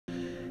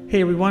Hey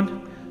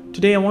everyone,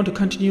 today I want to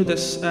continue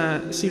this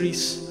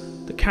series,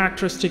 The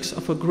Characteristics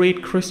of a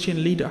Great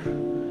Christian Leader.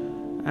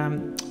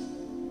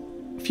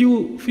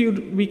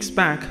 Few weeks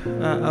back,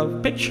 a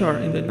picture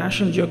in the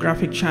National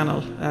Geographic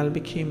Channel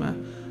became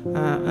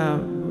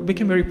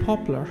very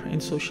popular in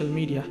social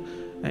media.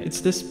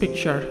 It's this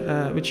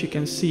picture which you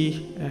can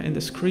see in the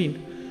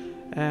screen.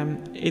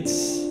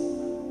 It's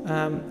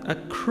a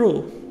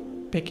crow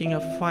picking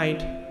a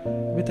fight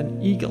with an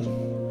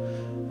eagle.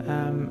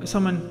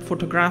 Someone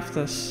photographed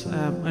this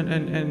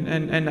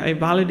and I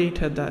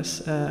validated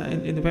this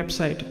in the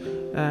website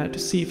to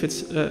see if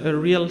it's a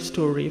real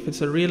story, if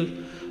it's a real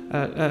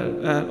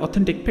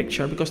authentic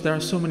picture, because there are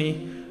so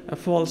many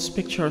false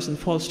pictures and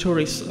false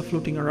stories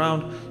floating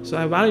around. So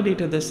I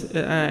validated this.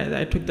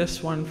 I took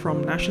this one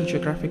from National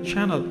Geographic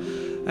Channel.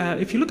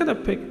 If you look at the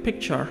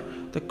picture,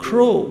 the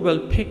crow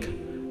will pick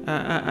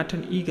at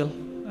an eagle,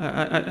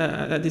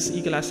 at this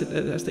eagle as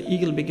the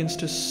eagle begins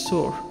to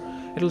soar.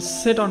 It'll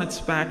sit on its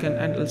back and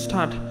it'll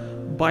start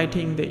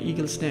biting the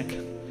eagle's neck.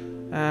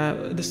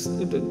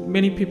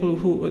 Many people,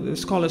 the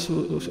scholars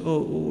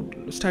who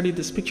studied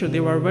this picture,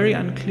 they were very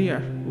unclear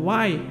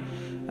why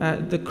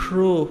the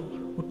crow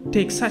would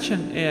take such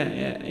an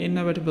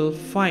inevitable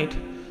fight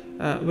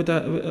with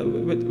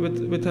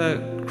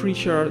a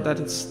creature that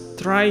is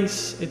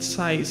thrice its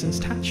size and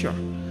stature.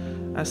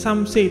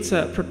 Some say it's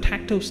a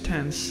protective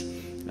stance,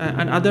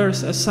 and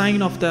others a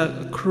sign of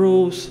the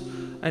crow's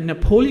a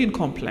Napoleon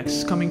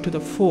complex coming to the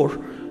fore,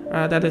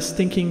 that is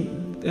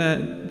thinking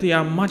they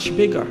are much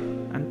bigger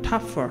and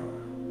tougher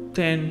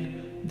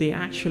than they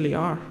actually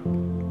are.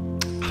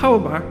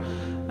 However,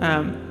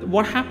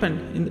 what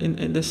happened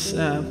in this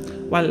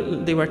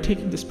while they were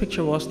taking this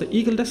picture was the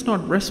eagle does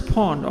not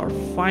respond or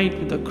fight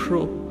with the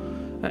crow.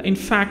 In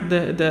fact,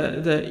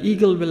 the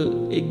eagle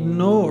will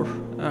ignore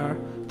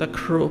the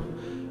crow,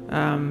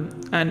 and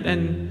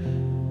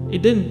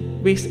it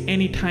didn't waste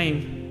any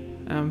time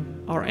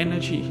or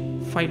energy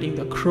fighting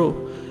the crow.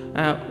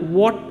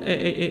 What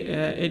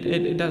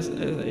it does,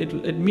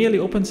 it merely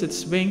opens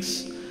its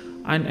wings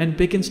and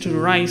begins to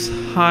rise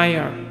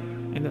higher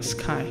in the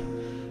sky.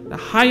 The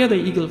higher the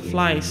eagle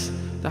flies,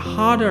 the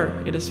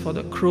harder it is for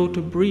the crow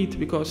to breathe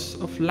because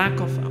of lack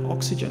of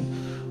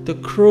oxygen. The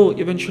crow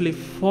eventually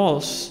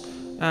falls,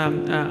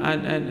 and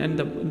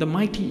the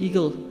mighty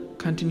eagle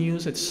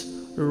continues its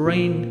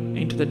reign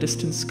into the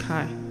distant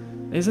sky.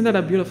 Isn't that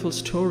a beautiful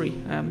story?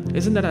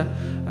 Isn't that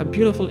a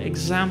beautiful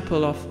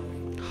example of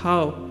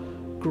how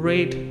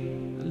great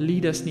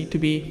leaders need to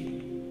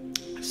be?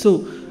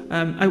 So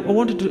I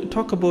wanted to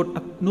talk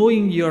about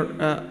knowing your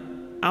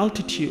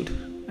altitude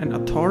and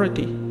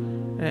authority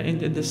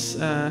in this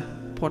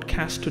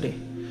podcast today,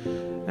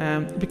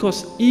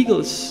 because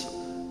eagles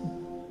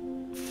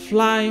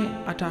fly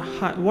at a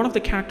high. One of the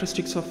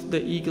characteristics of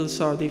the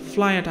eagles are they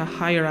fly at a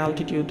higher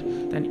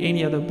altitude than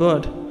any other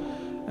bird.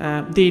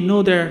 They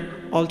know their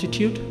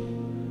altitude,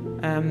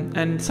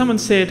 and someone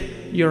said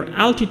your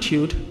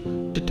altitude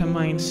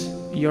determines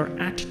your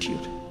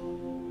attitude.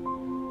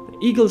 The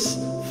eagles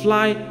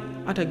fly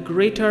at a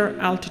greater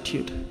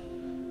altitude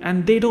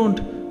and they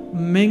don't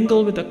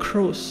mingle with the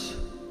crows,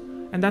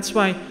 and that's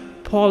why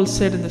Paul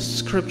said in the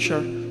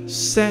scripture,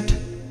 set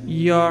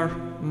your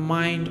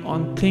mind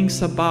on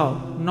things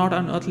above, not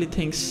on earthly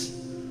things.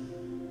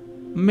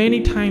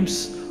 Many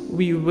times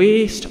we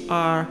waste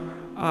our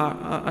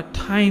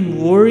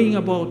time worrying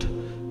about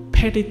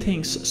petty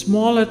things,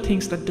 smaller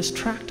things that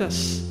distract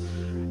us.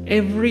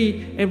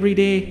 Every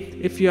day,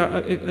 if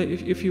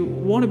you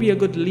want to be a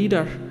good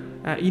leader,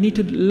 you need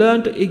to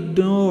learn to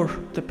ignore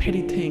the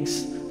petty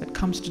things that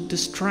comes to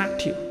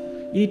distract you.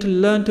 You need to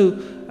learn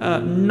to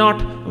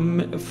not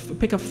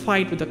pick a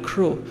fight with a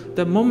crow.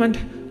 The moment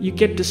you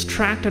get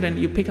distracted and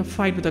you pick a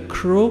fight with a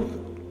crow,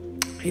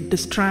 it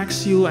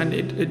distracts you and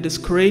it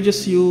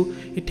discourages you.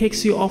 It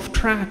takes you off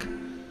track.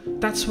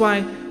 That's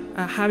why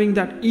having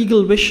that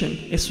eagle vision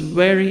is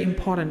very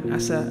important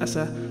as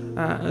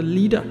a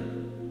leader.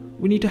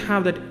 We need to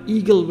have that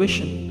eagle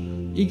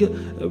vision.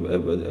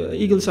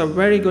 Eagles are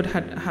very good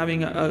at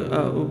having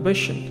a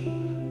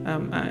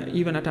vision,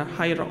 even at a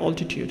higher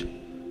altitude.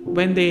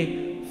 When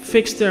they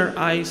fix their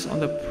eyes on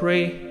the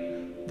prey,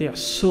 they are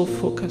so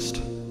focused.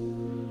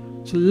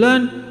 So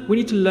we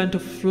need to learn to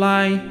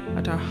fly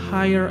at a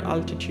higher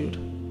altitude.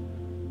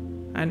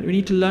 And we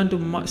need to learn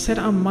to set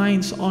our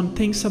minds on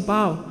things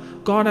above.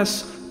 God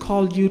has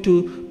called you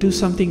to do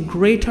something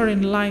greater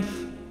in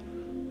life.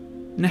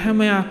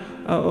 Nehemiah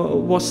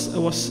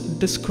was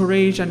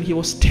discouraged and he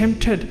was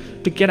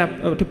tempted to get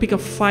up to pick a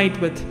fight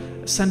with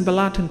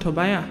Sanballat and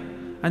Tobiah,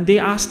 and they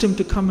asked him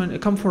to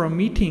come for a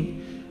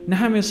meeting.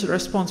 Nehemiah's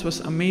response was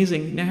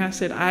amazing. Nehemiah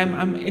said,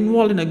 I'm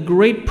involved in a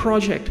great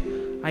project.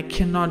 I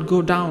cannot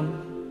go down.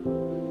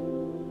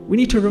 We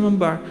need to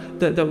remember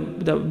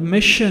the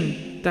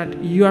mission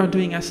that you are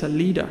doing as a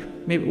leader.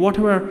 Maybe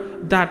whatever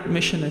that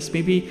mission is,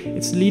 maybe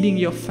it's leading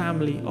your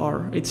family,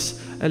 or it's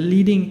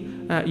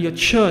leading your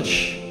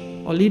church,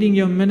 or leading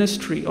your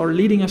ministry, or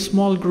leading a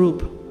small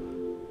group.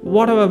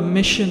 Whatever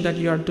mission that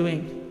you are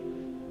doing,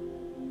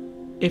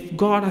 if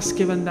God has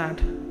given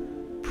that,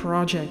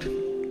 project.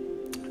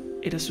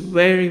 It is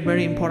very,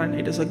 very important.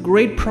 It is a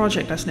great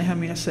project, as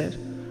Nehemiah said.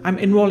 I'm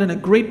involved in a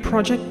great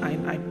project.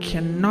 I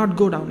cannot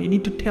go down. You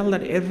need to tell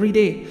that every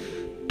day.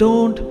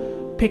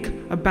 Don't pick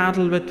a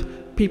battle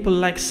with people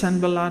like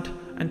Sanballat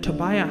and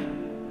Tobiah,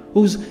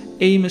 whose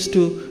aim is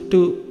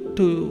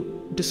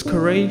to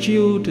discourage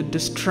you, to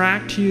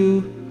distract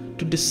you,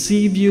 to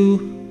deceive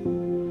you,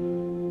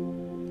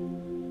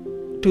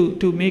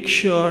 to make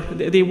sure,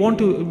 they want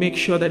to make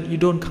sure that you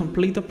don't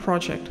complete the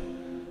project.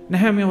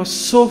 Nehemiah was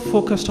so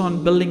focused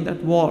on building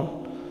that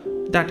wall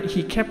that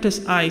he kept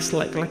his eyes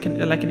like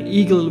an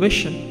eagle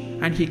vision,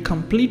 and he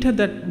completed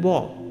that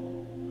wall.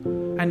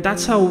 And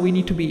that's how we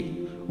need to be.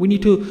 We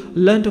need to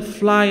learn to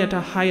fly at a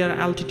higher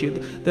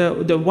altitude.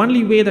 The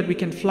only way that we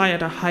can fly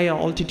at a higher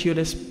altitude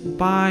is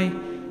by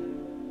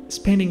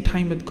spending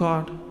time with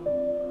God.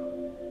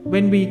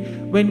 When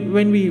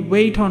we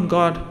wait on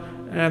God,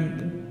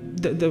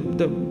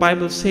 the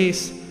Bible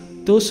says,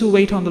 those who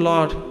wait on the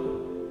Lord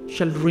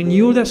shall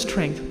renew their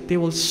strength. They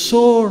will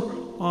soar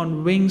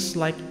on wings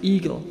like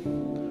eagle.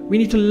 We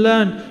need to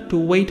learn to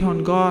wait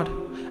on God,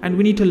 and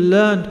we need to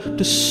learn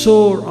to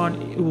soar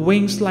on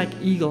wings like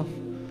eagle.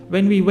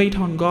 When we wait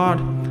on God,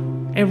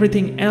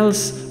 everything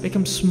else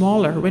becomes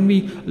smaller. When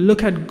we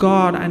look at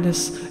God and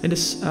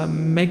His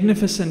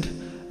magnificent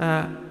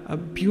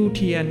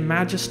beauty and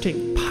majestic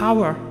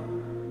power,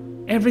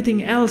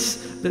 everything else,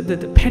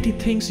 the petty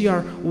things you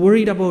are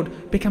worried about,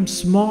 become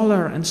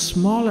smaller and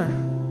smaller.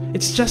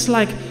 It's just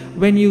like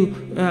when you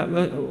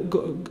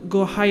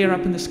go higher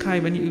up in the sky,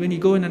 when you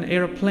go in an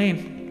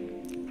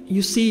airplane,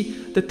 you see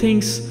the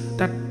things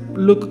that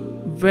look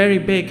very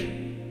big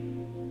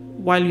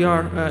while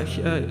you're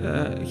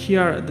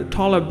here, the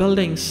taller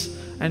buildings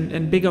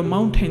and bigger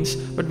mountains.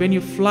 But when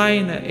you fly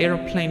in an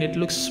airplane, it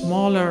looks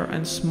smaller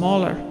and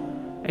smaller,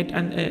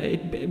 and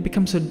it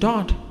becomes a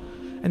dot.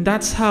 And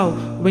that's how,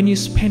 when you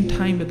spend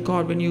time with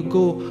God, when you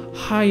go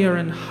higher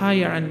and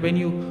higher, and when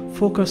you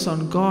focus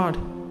on God,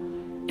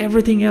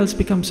 everything else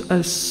becomes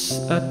a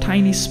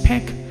tiny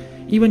speck.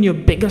 Even your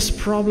biggest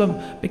problem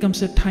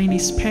becomes a tiny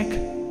speck,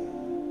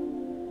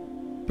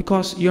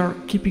 because you're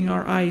keeping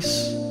our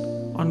eyes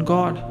on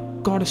God.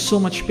 God is so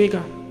much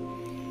bigger,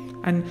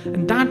 and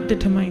that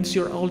determines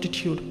your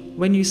altitude.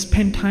 When you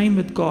spend time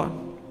with God,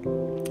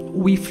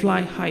 we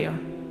fly higher.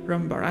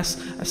 Remember,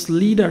 as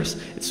leaders,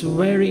 it's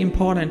very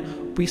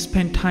important we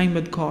spend time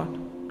with God.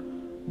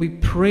 We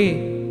pray.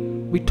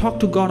 We talk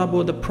to God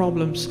about the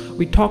problems.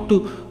 We talk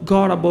to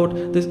God about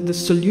the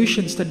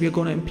solutions that we are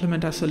going to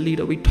implement as a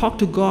leader. We talk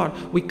to God.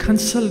 We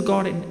consult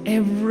God in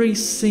every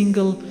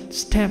single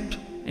step,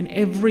 in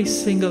every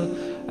single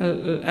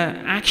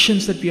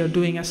actions that we are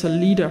doing as a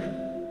leader.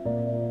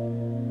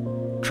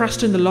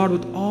 Trust in the Lord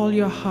with all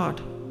your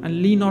heart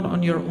and lean not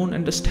on your own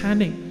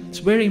understanding. It's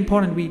very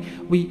important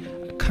we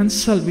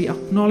consult, we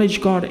acknowledge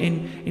God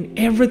in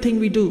everything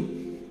we do.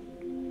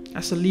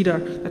 As a leader,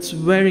 that's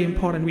very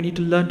important. We need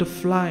to learn to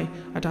fly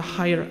at a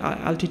higher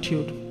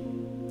altitude.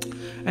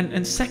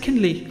 And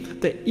secondly,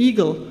 the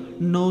eagle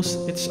knows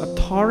its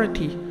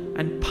authority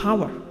and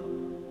power.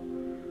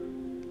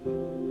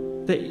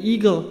 The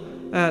eagle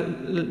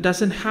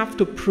doesn't have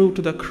to prove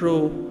to the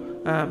crow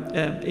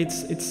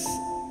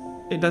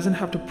it doesn't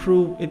have to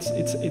prove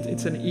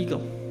it's an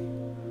eagle.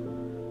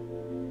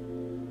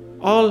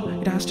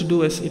 All it has to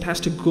do is it has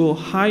to go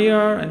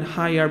higher and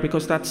higher,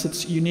 because that's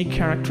its unique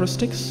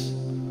characteristics,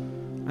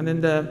 and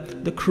then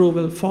the crow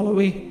will fall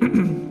away.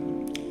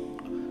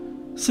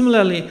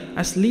 Similarly,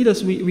 as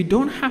leaders, we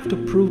don't have to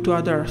prove to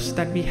others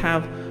that we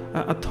have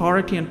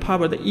authority and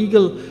power. The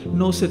eagle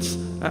knows its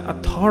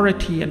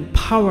authority and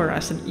power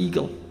as an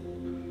eagle.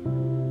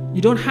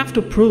 You don't have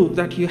to prove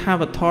that you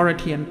have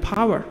authority and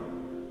power.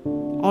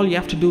 All you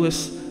have to do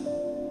is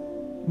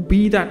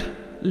be that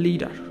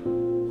leader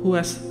who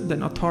has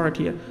that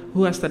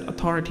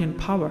authority and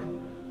power.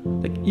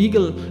 The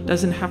eagle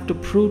doesn't have to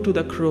prove to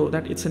the crow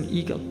that it's an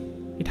eagle.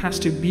 It has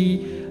to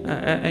be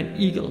an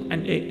eagle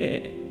and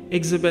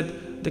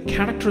exhibit the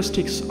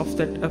characteristics of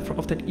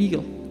that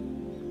eagle.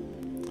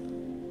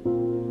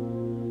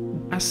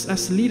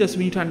 As leaders,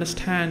 we need to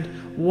understand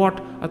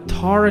what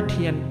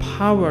authority and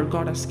power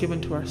God has given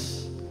to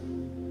us.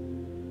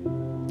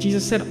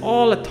 Jesus said,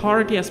 all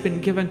authority has been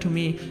given to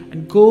me,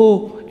 and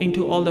go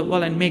into all the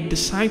world and make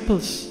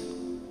disciples.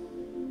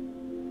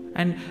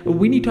 And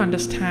we need to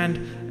understand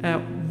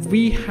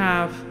we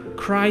have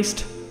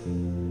Christ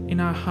in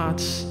our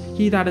hearts.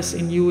 He that is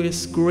in you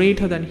is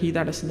greater than he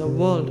that is in the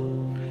world.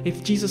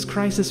 If Jesus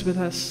Christ is with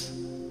us,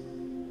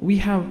 we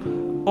have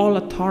all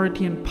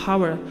authority and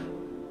power.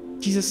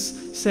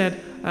 Jesus said,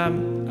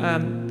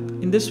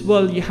 in this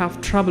world you have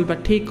trouble,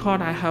 but take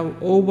heart, I have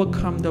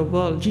overcome the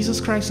world.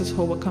 Jesus Christ has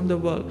overcome the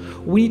world.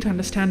 We need to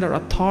understand our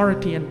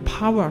authority and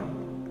power,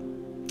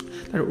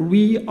 that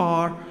we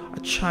are a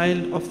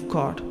child of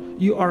God.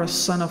 You are a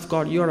son of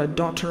God. You are a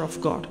daughter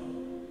of God.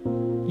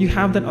 You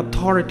have that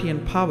authority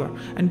and power.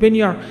 And when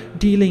you are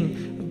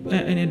dealing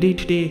in a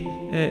day-to-day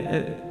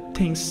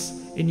things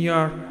in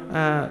your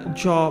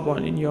job or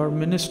in your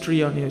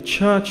ministry or in your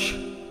church,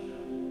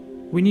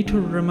 we need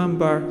to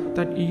remember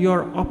that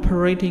you're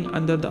operating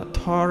under the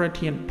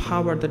authority and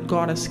power that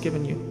God has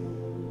given you.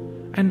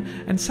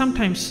 And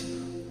sometimes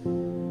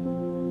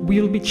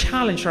we'll be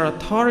challenged, our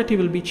authority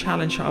will be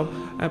challenged,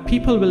 our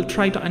people will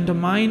try to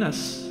undermine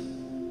us.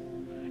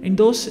 In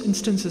those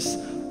instances,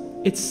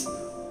 it's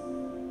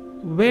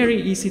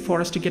very easy for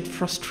us to get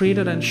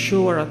frustrated and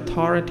show our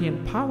authority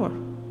and power.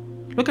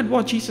 Look at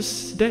what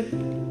Jesus did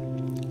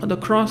on the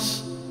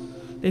cross.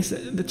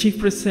 The chief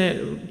priest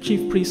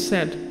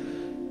said,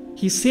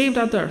 he saved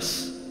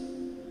others,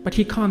 but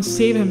he can't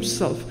save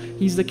himself.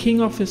 He's the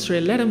King of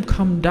Israel. Let him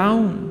come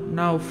down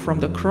now from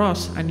the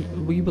cross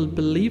and we will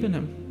believe in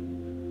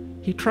him.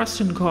 He trusts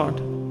in God.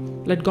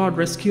 Let God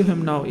rescue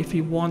him now if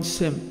he wants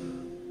him.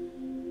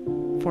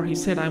 For he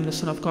said, I am the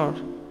Son of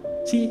God.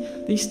 See,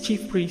 these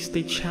chief priests,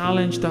 they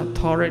challenged the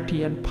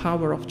authority and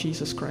power of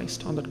Jesus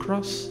Christ on the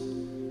cross.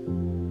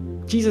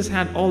 Jesus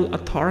had all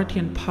authority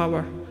and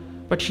power,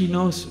 but he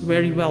knows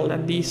very well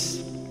that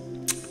these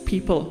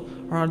people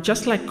are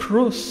just like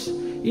crows.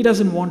 He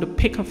doesn't want to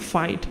pick a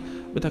fight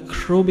with a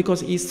crow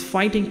because he's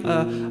fighting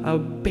a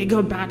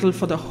bigger battle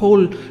for the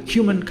whole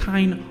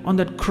humankind on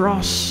that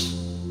cross.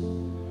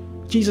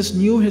 Jesus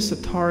knew his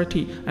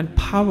authority and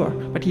power,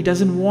 but he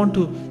doesn't want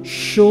to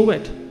show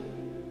it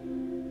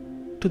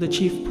to the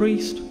chief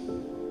priest.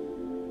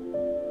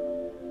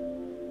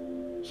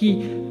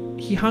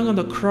 He hung on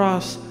the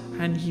cross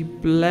and he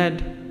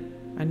bled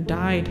and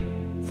died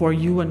for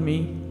you and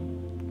me.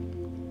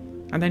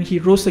 And then he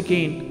rose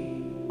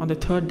again on the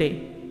third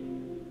day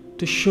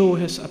to show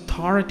his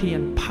authority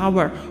and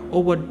power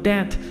over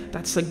death.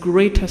 That's the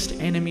greatest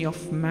enemy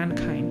of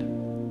mankind.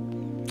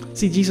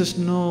 See, Jesus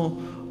knows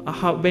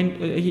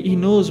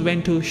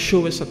when to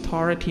show his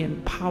authority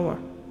and power.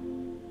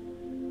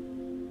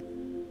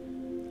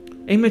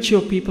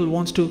 Immature people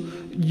wants to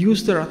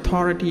use their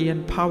authority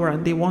and power,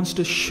 and they wants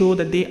to show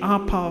that they are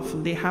powerful,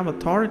 they have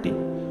authority.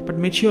 But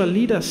mature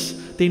leaders,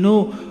 they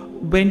know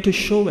when to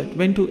show it,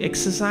 when to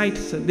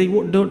exercise it. They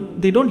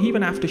don't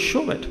even have to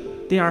show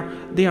it. They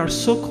are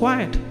so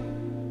quiet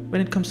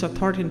when it comes to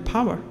authority and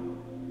power.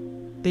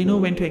 They know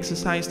when to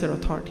exercise their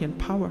authority and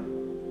power.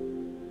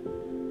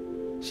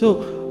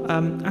 So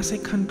as I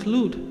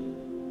conclude,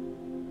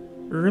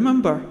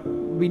 remember,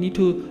 we need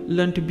to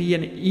learn to be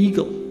an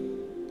eagle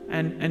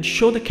and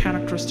show the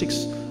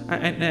characteristics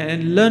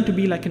and learn to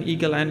be like an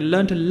eagle and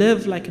learn to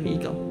live like an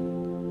eagle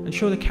and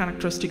show the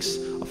characteristics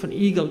of an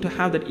eagle, to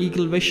have that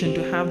eagle vision,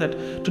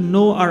 to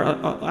know our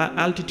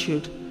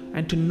altitude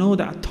and to know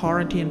the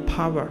authority and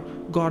power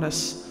God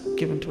has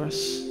given to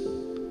us.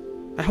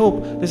 I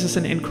hope this is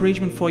an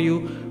encouragement for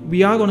you.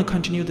 We are going to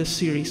continue this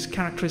series,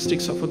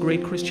 Characteristics of a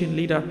Great Christian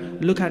Leader.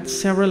 Look at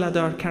several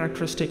other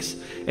characteristics.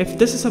 If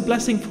this is a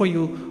blessing for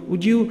you,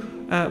 would you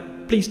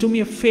please do me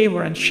a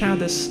favor and share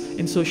this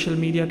in social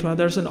media to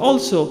others? And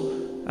also,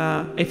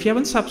 if you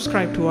haven't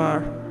subscribed to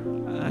our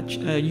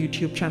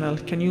YouTube channel,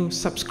 can you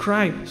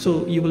subscribe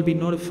so you will be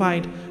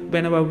notified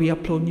whenever we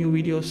upload new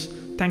videos?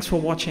 Thanks for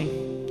watching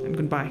and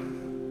goodbye.